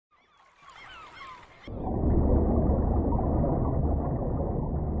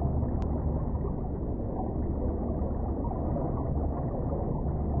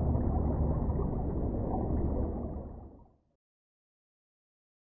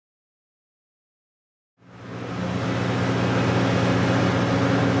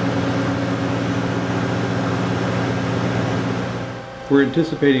We're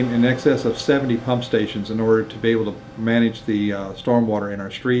anticipating in excess of 70 pump stations in order to be able to manage the stormwater in our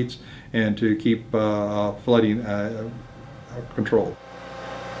streets and to keep flooding controlled.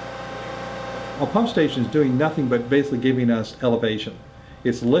 A pump station is doing nothing but basically giving us elevation.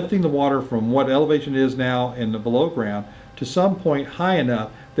 It's lifting the water from what elevation is now in the below ground to some point high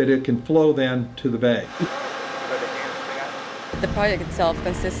enough that it can flow then to the bay. The project itself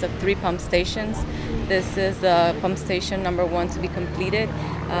consists of 3 pump stations. This is pump station number 1 to be completed.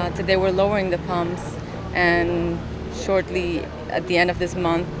 Today we're lowering the pumps, and shortly at the end of this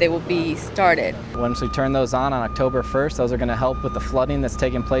month they will be started. Once we turn those on October 1st, those are going to help with the flooding that's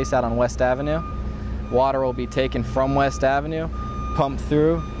taking place out on West Avenue. Water will be taken from West Avenue, pumped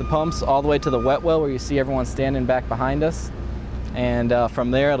through the pumps all the way to the wet well where you see everyone standing back behind us. And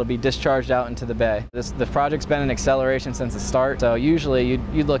from there it'll be discharged out into the bay. The project's been an acceleration since the start, so usually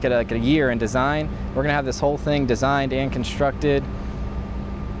you'd look at like a year in design. We're going to have this whole thing designed and constructed,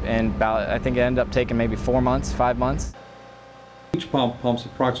 and I think it ended up taking maybe 4 months, 5 months. Each pump pumps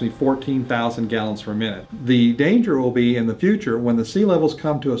approximately 14,000 gallons per minute. The danger will be in the future when the sea levels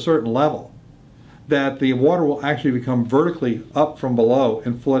come to a certain level that the water will actually become vertically up from below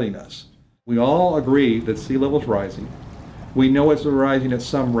and flooding us. We all agree that sea level is rising. We know it's rising at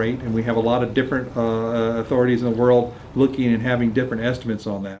some rate, and we have a lot of different authorities in the world looking and having different estimates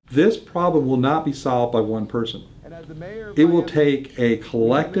on that. This problem will not be solved by one person. It will take a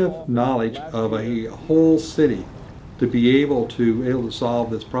collective knowledge of a whole city to be able to solve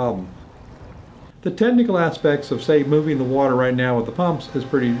this problem. The technical aspects of, say, moving the water right now with the pumps is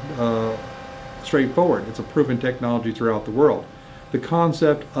pretty straightforward. It's a proven technology throughout the world. The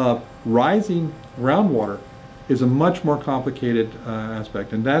concept of rising groundwater is a much more complicated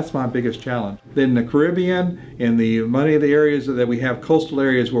aspect, and that's my biggest challenge. Then the Caribbean and many of the areas that we have, coastal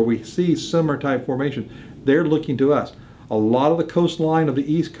areas where we see similar type formation, they're looking to us. A lot of the coastline of the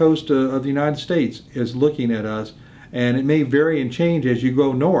east coast of the United States is looking at us, and it may vary and change as you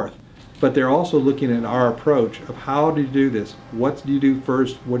go north, but they're also looking at our approach of how do you do this, what do you do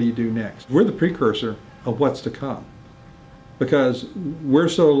first, what do you do next. We're the precursor of what's to come, because we're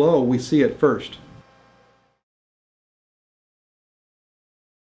so low we see it first.